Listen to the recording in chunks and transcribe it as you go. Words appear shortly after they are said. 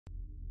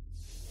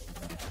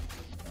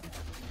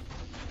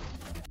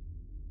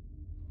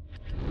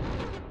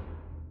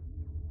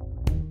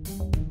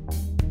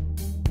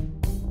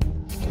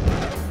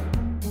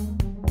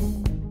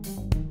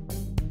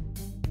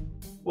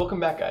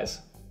Welcome back,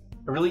 guys.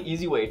 A really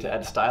easy way to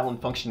add style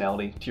and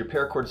functionality to your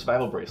Paracord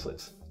survival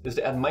bracelets is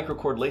to add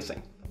microcord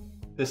lacing.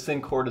 This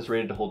thin cord is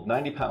rated to hold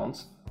 90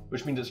 pounds,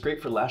 which means it's great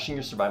for lashing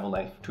your survival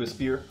knife to a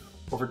spear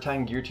or for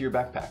tying gear to your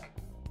backpack.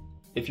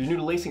 If you're new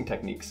to lacing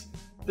techniques,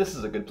 this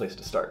is a good place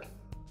to start.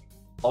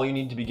 All you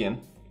need to begin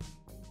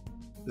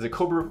is a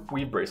Cobra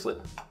weave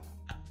bracelet,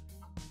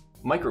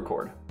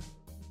 microcord,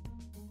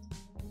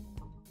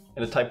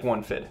 and a Type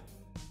 1 fid.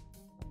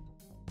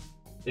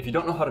 If you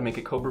don't know how to make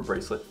a Cobra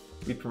bracelet,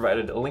 we've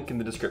provided a link in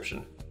the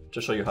description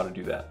to show you how to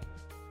do that.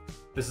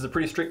 This is a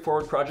pretty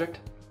straightforward project,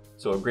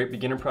 so a great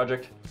beginner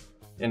project,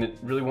 and it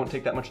really won't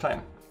take that much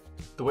time.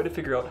 The way to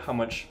figure out how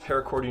much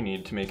paracord you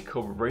need to make a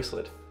Cobra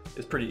bracelet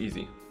is pretty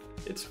easy.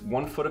 It's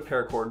 1 foot of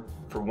paracord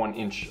for 1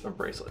 inch of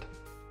bracelet.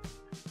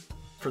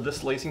 For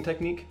this lacing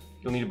technique,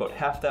 you'll need about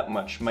half that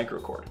much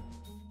microcord.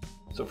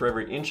 So for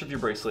every inch of your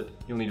bracelet,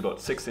 you'll need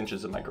about 6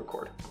 inches of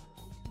microcord.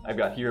 I've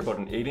got here about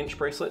an 8-inch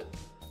bracelet,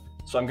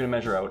 so I'm going to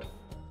measure out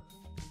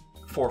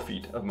 4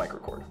 feet of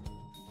microcord.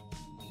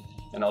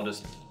 And I'll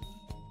just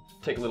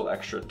take a little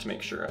extra to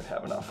make sure I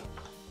have enough.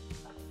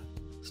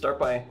 Start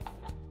by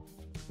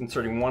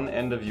inserting one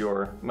end of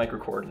your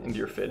microcord into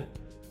your fid.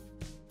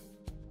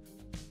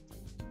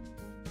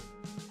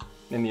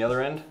 In the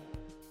other end,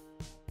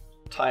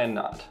 tie a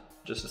knot,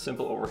 just a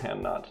simple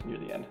overhand knot near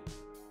the end.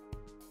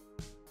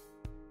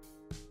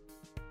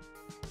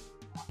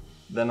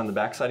 Then on the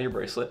back side of your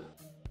bracelet,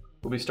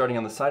 we'll be starting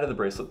on the side of the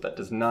bracelet that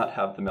does not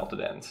have the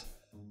melted ends.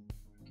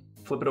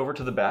 Flip it over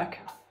to the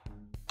back,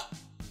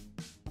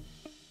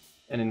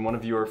 and in one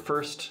of your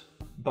first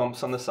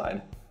bumps on the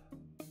side,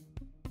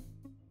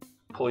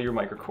 pull your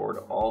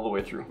microcord all the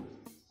way through.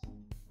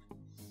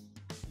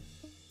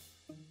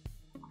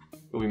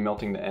 We'll be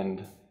melting the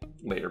end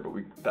later, but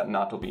that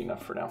knot will be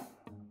enough for now.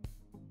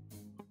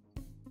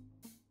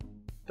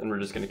 Then we're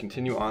just going to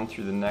continue on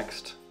through the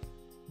next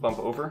bump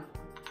over,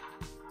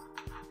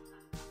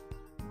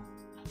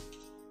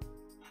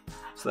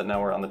 so that now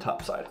we're on the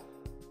top side,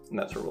 and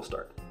that's where we'll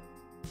start.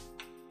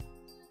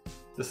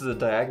 This is a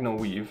diagonal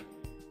weave,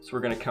 so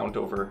we're going to count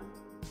over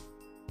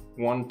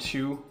 1,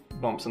 2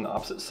 bumps on the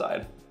opposite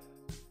side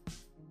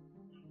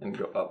and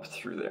go up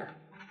through there.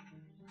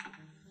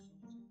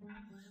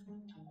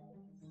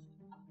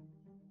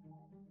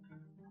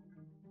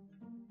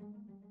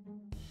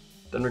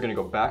 Then we're going to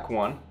go back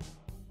 1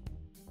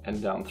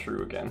 and down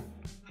through again.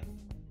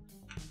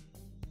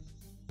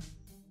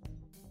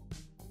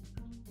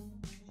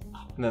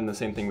 And then the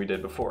same thing we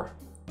did before.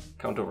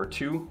 Count over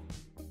 2,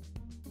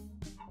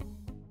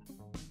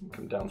 and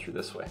come down through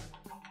this way.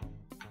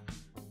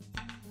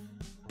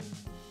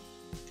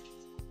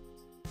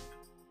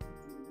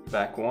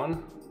 Back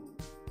 1.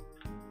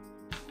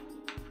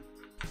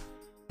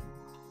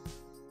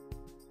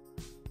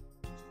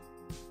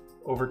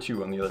 Over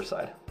 2 on the other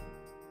side.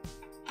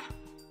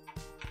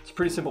 It's a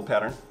pretty simple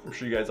pattern. I'm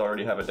sure you guys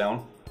already have it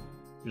down.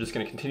 You're just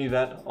going to continue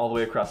that all the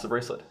way across the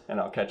bracelet, and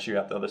I'll catch you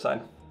at the other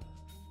side.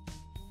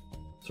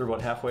 So we're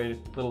about halfway, a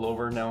little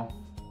over now.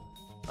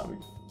 We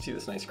see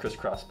this nice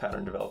crisscross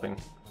pattern developing.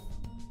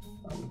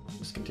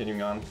 Just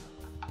continuing on.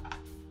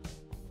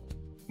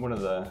 One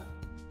of the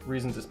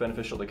reasons it's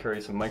beneficial to carry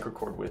some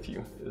microcord with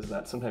you is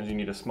that sometimes you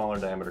need a smaller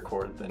diameter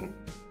cord than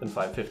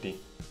 550.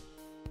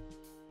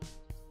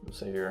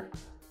 Say you're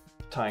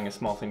tying a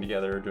small thing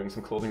together or doing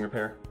some clothing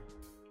repair.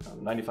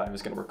 95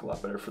 is going to work a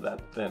lot better for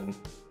that than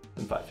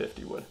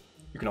 550 would.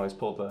 You can always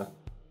pull the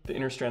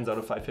inner strands out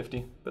of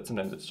 550, but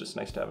sometimes it's just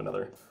nice to have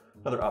another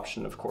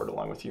option of cord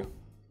along with you.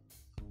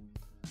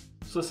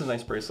 So this is a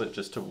nice bracelet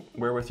just to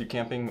wear with you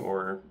camping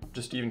or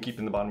just to even keep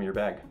in the bottom of your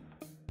bag.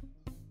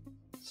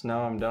 So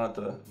now I'm down at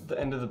the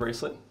end of the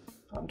bracelet.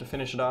 To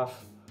finish it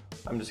off,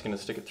 I'm just going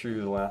to stick it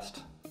through the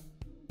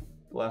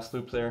last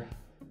loop there.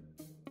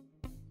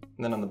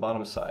 And then on the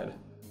bottom side,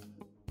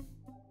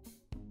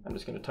 I'm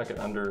just going to tuck it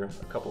under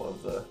a couple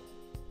of the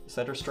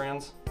center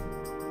strands.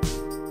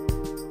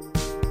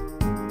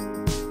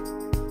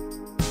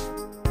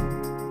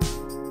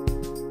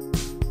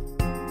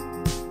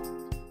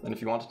 And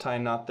if you want to tie a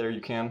knot there,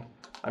 you can.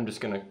 I'm just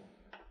going to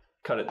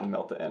cut it and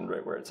melt the end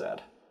right where it's at.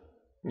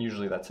 And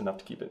usually that's enough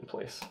to keep it in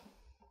place.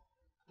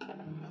 So,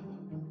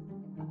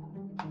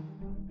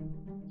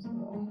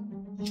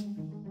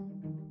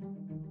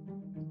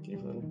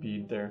 give a little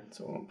bead there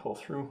so it won't pull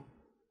through.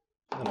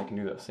 And I can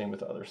do the same with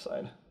the other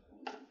side.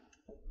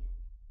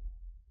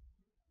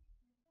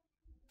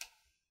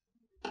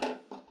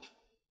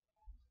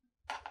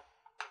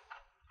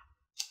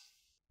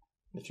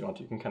 If you want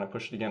to, you can kind of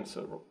push it against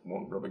so it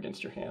won't rub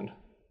against your hand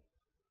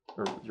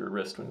or your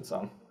wrist when it's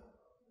on.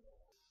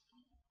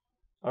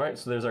 Alright,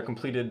 so there's our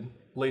completed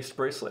laced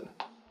bracelet.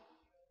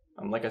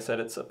 Like I said,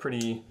 it's a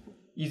pretty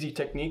easy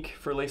technique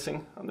for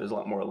lacing. There's a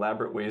lot more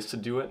elaborate ways to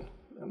do it.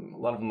 A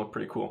lot of them look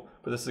pretty cool,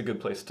 but this is a good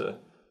place to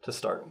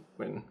start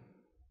when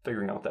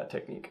figuring out that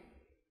technique.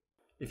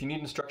 If you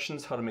need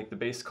instructions how to make the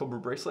base Cobra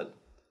bracelet,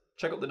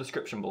 check out the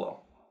description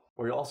below,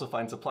 where you'll also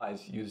find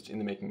supplies used in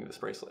the making of this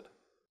bracelet.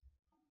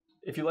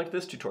 If you liked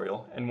this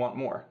tutorial and want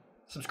more,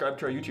 subscribe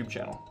to our YouTube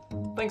channel.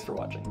 Thanks for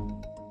watching.